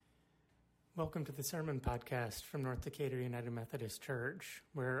Welcome to the Sermon Podcast from North Decatur United Methodist Church,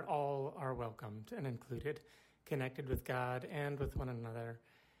 where all are welcomed and included, connected with God and with one another,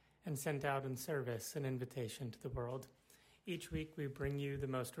 and sent out in service and invitation to the world. Each week we bring you the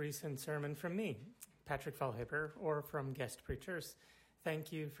most recent sermon from me, Patrick Fallhaber, or from guest preachers.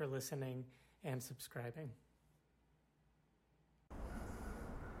 Thank you for listening and subscribing.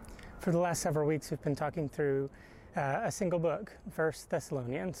 For the last several weeks, we've been talking through a single book, 1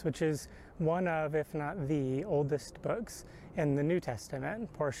 Thessalonians, which is one of, if not the oldest books in the New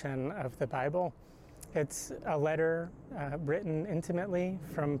Testament portion of the Bible. It's a letter written intimately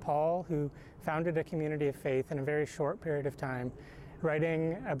from Paul, who founded a community of faith in a very short period of time,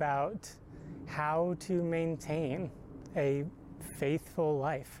 writing about how to maintain a faithful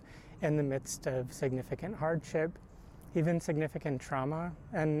life in the midst of significant hardship, even significant trauma,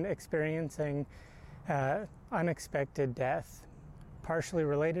 and experiencing unexpected death, partially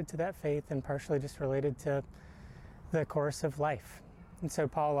related to that faith and partially just related to the course of life. And so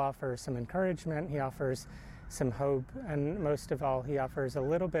Paul offers some encouragement, he offers some hope, and most of all, he offers a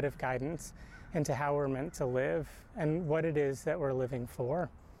little bit of guidance into how we're meant to live and what it is that we're living for.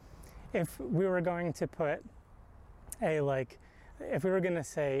 If we were going to put if we were going to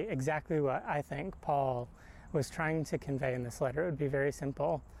say exactly what I think Paul was trying to convey in this letter, it would be very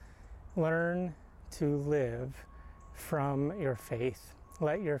simple. Learn to live from your faith.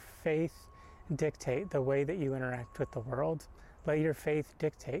 Let your faith dictate the way that you interact with the world. Let your faith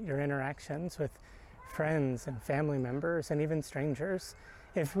dictate your interactions with friends and family members and even strangers.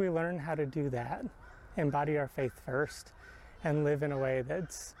 If we learn how to do that, embody our faith first, and live in a way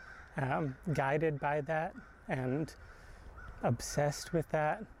that's guided by that and obsessed with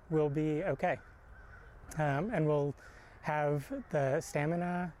that, we'll be okay. And we'll have the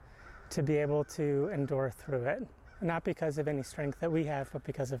stamina to be able to endure through it, not because of any strength that we have, but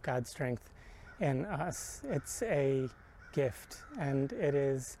because of God's strength in us. It's a gift, and it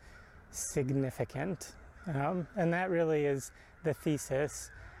is significant. And that really is the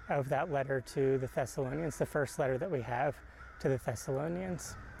thesis of that letter to the Thessalonians, the first letter that we have to the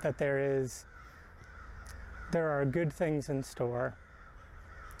Thessalonians, that there are good things in store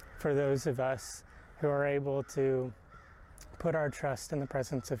for those of us who are able to put our trust in the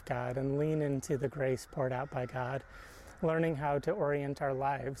presence of God and lean into the grace poured out by God, learning how to orient our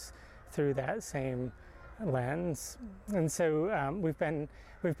lives through that same lens. And so we've been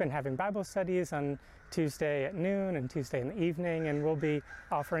having Bible studies on Tuesday at noon and Tuesday in the evening, and we'll be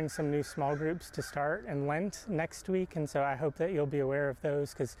offering some new small groups to start in Lent next week. And so I hope that you'll be aware of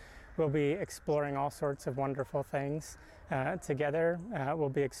those, because we'll be exploring all sorts of wonderful things together. We'll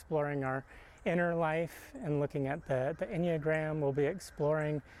be exploring our inner life and looking at the Enneagram. We'll be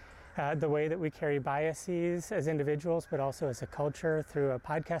exploring the way that we carry biases as individuals, but also as a culture, through a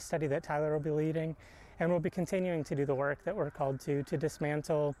podcast study that Tyler will be leading. And we'll be continuing to do the work that we're called to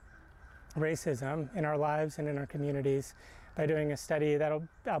dismantle racism in our lives and in our communities by doing a study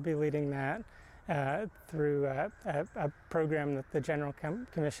I'll be leading that through a program that the General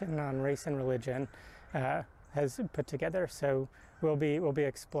Commission on Race and Religion has put together. So we'll be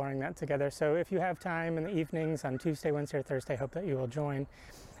exploring that together. So if you have time in the evenings on Tuesday, Wednesday, or Thursday, hope that you will join,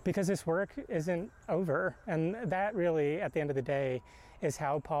 because this work isn't over. And that really, at the end of the day, is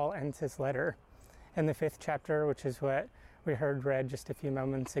how Paul ends his letter. In the 5th chapter, which is what we heard read just a few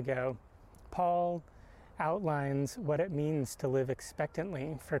moments ago, Paul outlines what it means to live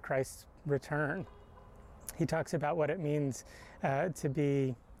expectantly for Christ's return. He talks about what it means to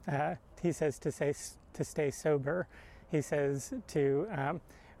be, he says to stay sober. He says to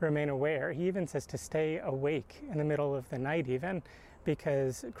remain aware. He even says to stay awake in the middle of the night even,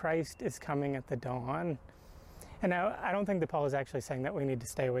 because Christ is coming at the dawn. And now, I don't think that Paul is actually saying that we need to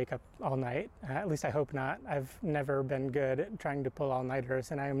stay awake up all night. At least I hope not. I've never been good at trying to pull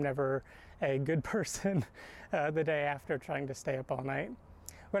all-nighters, and I am never a good person the day after trying to stay up all night.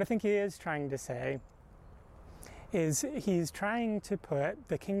 What I think he is trying to say is he's trying to put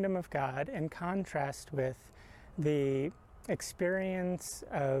the kingdom of God in contrast with the experience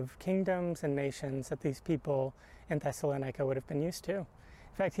of kingdoms and nations that these people in Thessalonica would have been used to.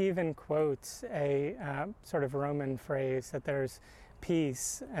 In fact, he even quotes a sort of Roman phrase that there's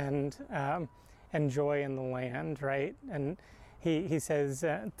peace and joy in the land, right? And he says,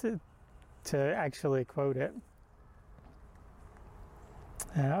 to actually quote it,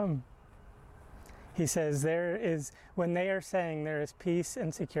 he says, when they are saying there is peace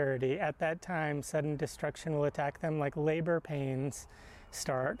and security, at that time sudden destruction will attack them like labor pains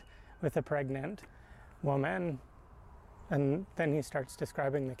start with a pregnant woman. And then he starts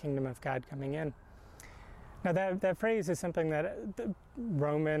describing the kingdom of God coming in. Now that phrase is something that the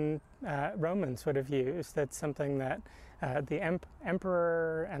Romans would have used. That's something that the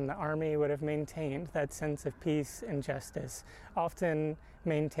emperor and the army would have maintained, that sense of peace and justice, often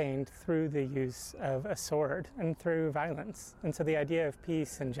maintained through the use of a sword and through violence. And so the idea of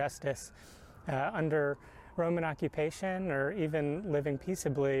peace and justice under Roman occupation, or even living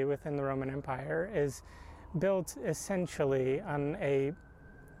peaceably within the Roman Empire, is built essentially on a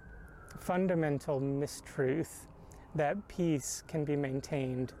fundamental mistruth that peace can be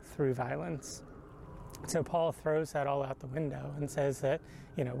maintained through violence. So Paul throws that all out the window and says that,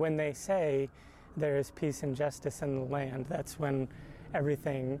 when they say there is peace and justice in the land, that's when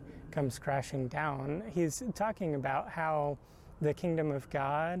everything comes crashing down. He's talking about how the kingdom of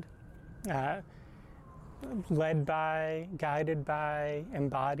God, led by, guided by,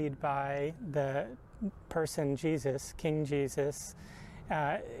 embodied by the person Jesus, King Jesus,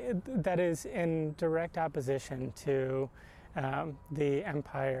 that is in direct opposition to the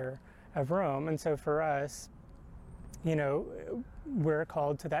empire of Rome. And so for us, we're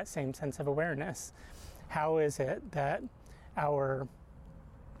called to that same sense of awareness. How is it that our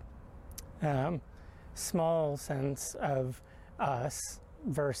small sense of us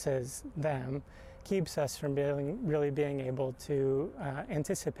versus them keeps us from really being able to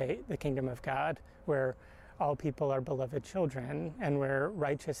anticipate the kingdom of God, where all people are beloved children, and where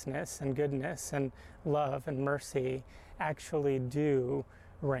righteousness and goodness and love and mercy actually do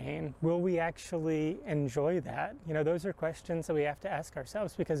reign? Will we actually enjoy that? Those are questions that we have to ask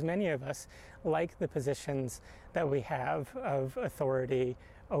ourselves, because many of us like the positions that we have of authority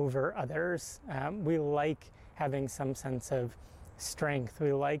over others. We like having some sense of strength.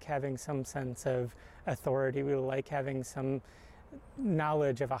 We like having some sense of authority. We like having some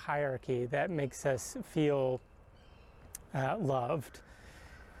knowledge of a hierarchy that makes us feel loved.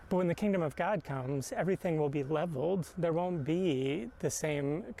 But when the kingdom of God comes, everything will be leveled. There won't be the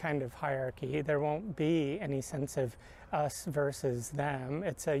same kind of hierarchy. There won't be any sense of us versus them.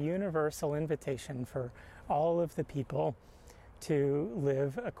 It's a universal invitation for all of the people to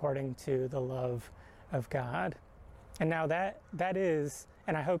live according to the love of God. And now that is,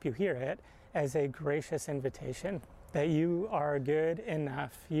 and I hope you hear it, as a gracious invitation, that you are good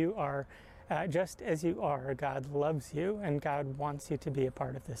enough. You are just as you are. God loves you, and God wants you to be a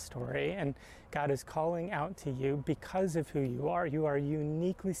part of this story. And God is calling out to you because of who you are. You are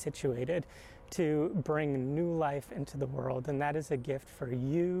uniquely situated to bring new life into the world, and that is a gift for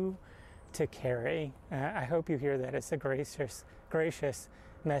you to carry. I hope you hear that as a gracious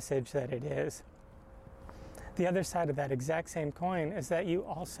message that it is. The other side of that exact same coin is that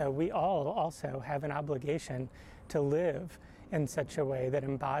we all also have an obligation to live in such a way that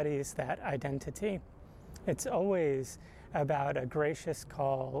embodies that identity. It's always about a gracious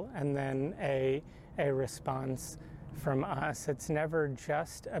call and then a response from us. It's never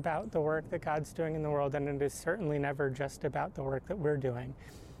just about the work that God's doing in the world, and it is certainly never just about the work that we're doing.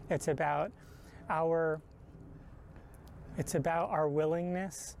 It's about our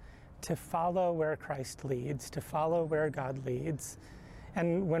willingness to follow where Christ leads, to follow where God leads.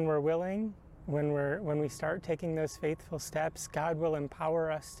 And when we're willing, when we start taking those faithful steps, God will empower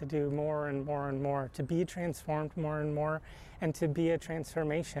us to do more and more and more, to be transformed more and more, and to be a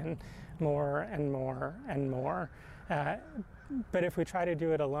transformation more and more and more. But if we try to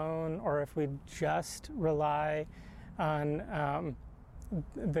do it alone, or if we just rely on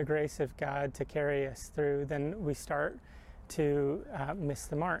the grace of God to carry us through, then we start to miss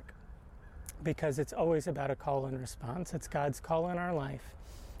the mark. Because it's always about a call and response. It's God's call in our life,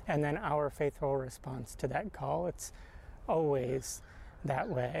 and then our faithful response to that call. It's always that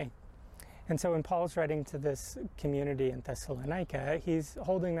way. And so when Paul's writing to this community in Thessalonica, he's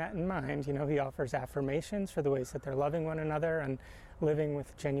holding that in mind. He offers affirmations for the ways that they're loving one another and living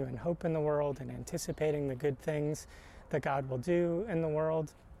with genuine hope in the world and anticipating the good things that God will do in the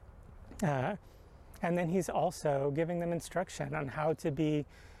world. And then he's also giving them instruction on how to be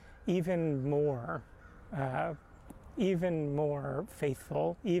even more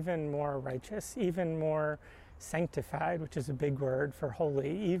faithful, even more righteous, even more sanctified, which is a big word for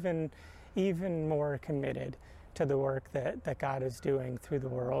holy, even more committed to the work that God is doing through the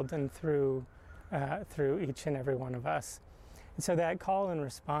world and through each and every one of us. And so that call and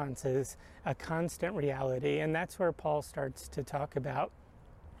response is a constant reality, and that's where Paul starts to talk about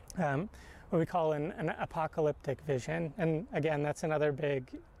what we call an apocalyptic vision. And again, that's another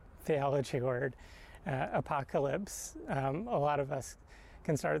big theology word, apocalypse. A lot of us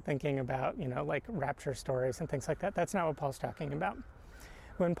can start thinking about, like rapture stories and things like that. That's not what Paul's talking about.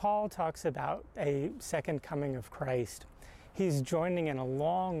 When Paul talks about a second coming of Christ, He's joining in a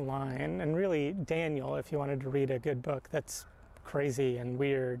long line, and really Daniel, if you wanted to read a good book that's crazy and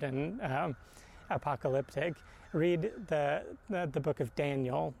weird and apocalyptic, read the book of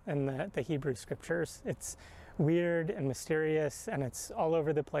Daniel in the Hebrew scriptures. It's weird and mysterious, and it's all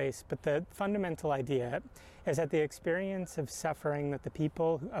over the place, but the fundamental idea is that the experience of suffering that the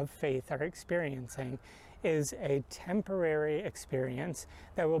people of faith are experiencing is a temporary experience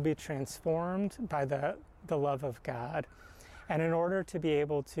that will be transformed by the love of God. And in order to be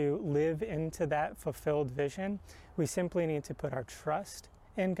able to live into that fulfilled vision, we simply need to put our trust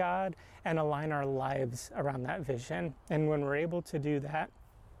in God and align our lives around that vision. And when we're able to do that,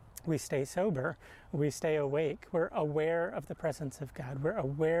 we stay sober, we stay awake, we're aware of the presence of God, we're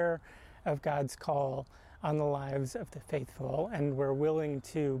aware of God's call on the lives of the faithful, and we're willing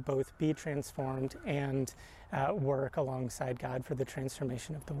to both be transformed and work alongside God for the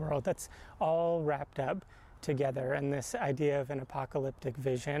transformation of the world. That's all wrapped up together in this idea of an apocalyptic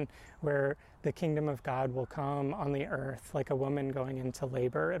vision where the kingdom of God will come on the earth like a woman going into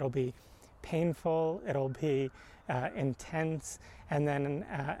labor. It'll be painful, it'll be intense, and then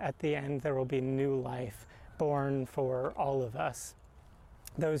at the end there will be new life born for all of us.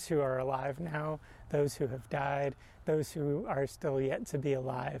 Those who are alive now, those who have died, those who are still yet to be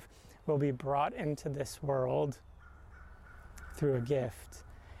alive will be brought into this world through a gift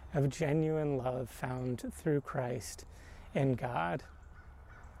of genuine love found through Christ in God.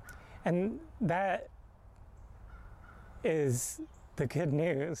 And that is the good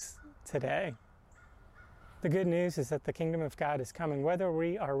news today. The good news is that the kingdom of God is coming, whether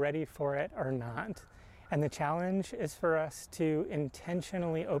we are ready for it or not. And the challenge is for us to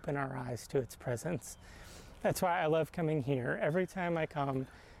intentionally open our eyes to its presence. That's why I love coming here. Every time I come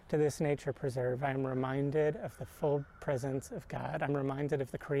to this nature preserve, I am reminded of the full presence of God. I'm reminded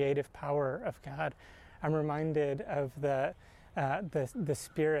of the creative power of God. I'm reminded of the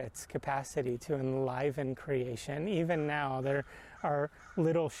Spirit's capacity to enliven creation. Even now, there are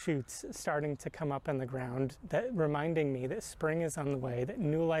little shoots starting to come up in the ground, that reminding me that spring is on the way, that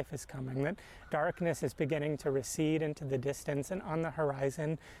new life is coming, that darkness is beginning to recede into the distance, and on the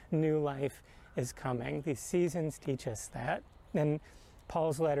horizon, new life is coming. These seasons teach us that, and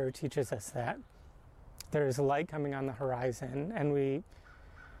Paul's letter teaches us that. There is light coming on the horizon, and we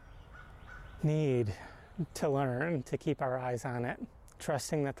need to learn to keep our eyes on it,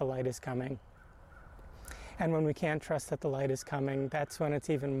 trusting that the light is coming. And when we can't trust that the light is coming, that's when it's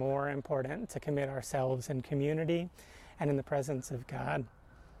even more important to commit ourselves in community and in the presence of God,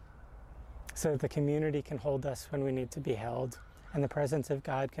 so that the community can hold us when we need to be held, and the presence of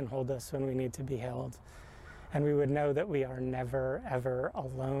God can hold us when we need to be held. And we would know that we are never, ever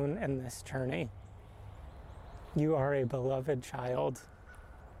alone in this journey. You are a beloved child,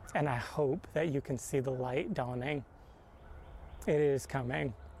 and I hope that you can see the light dawning. It is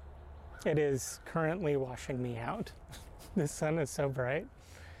coming. It is currently washing me out. The sun is so bright,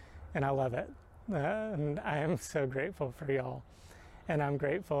 and I love it. And I am so grateful for y'all. And I'm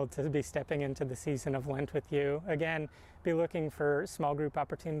grateful to be stepping into the season of Lent with you. Again, be looking for small group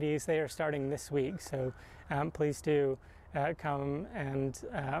opportunities. They are starting this week, so please do come and,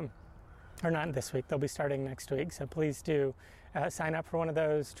 or not this week, they'll be starting next week. So please do sign up for one of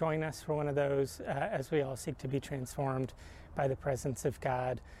those, join us for one of those as we all seek to be transformed by the presence of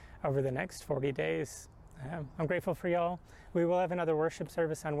God over the next 40 days. I'm grateful for y'all. We will have another worship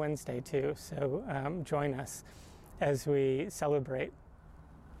service on Wednesday too, so join us as we celebrate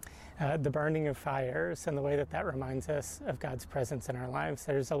the burning of fires and the way that reminds us of God's presence in our lives.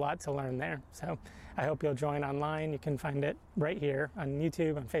 There's a lot to learn there. So I hope you'll join online. You can find it right here on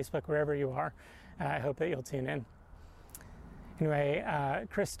YouTube, on Facebook, wherever you are. I hope that you'll tune in. Anyway,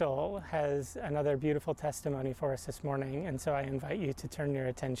 Crystal has another beautiful testimony for us this morning, and so I invite you to turn your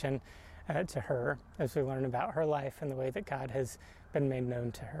attention to her as we learn about her life and the way that God has been made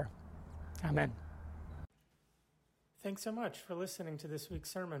known to her. Amen. Thanks so much for listening to this week's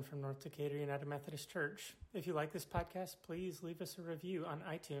sermon from North Decatur United Methodist Church. If you like this podcast, please leave us a review on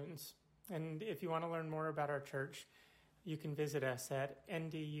iTunes. And if you want to learn more about our church, you can visit us at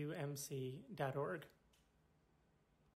ndumc.org.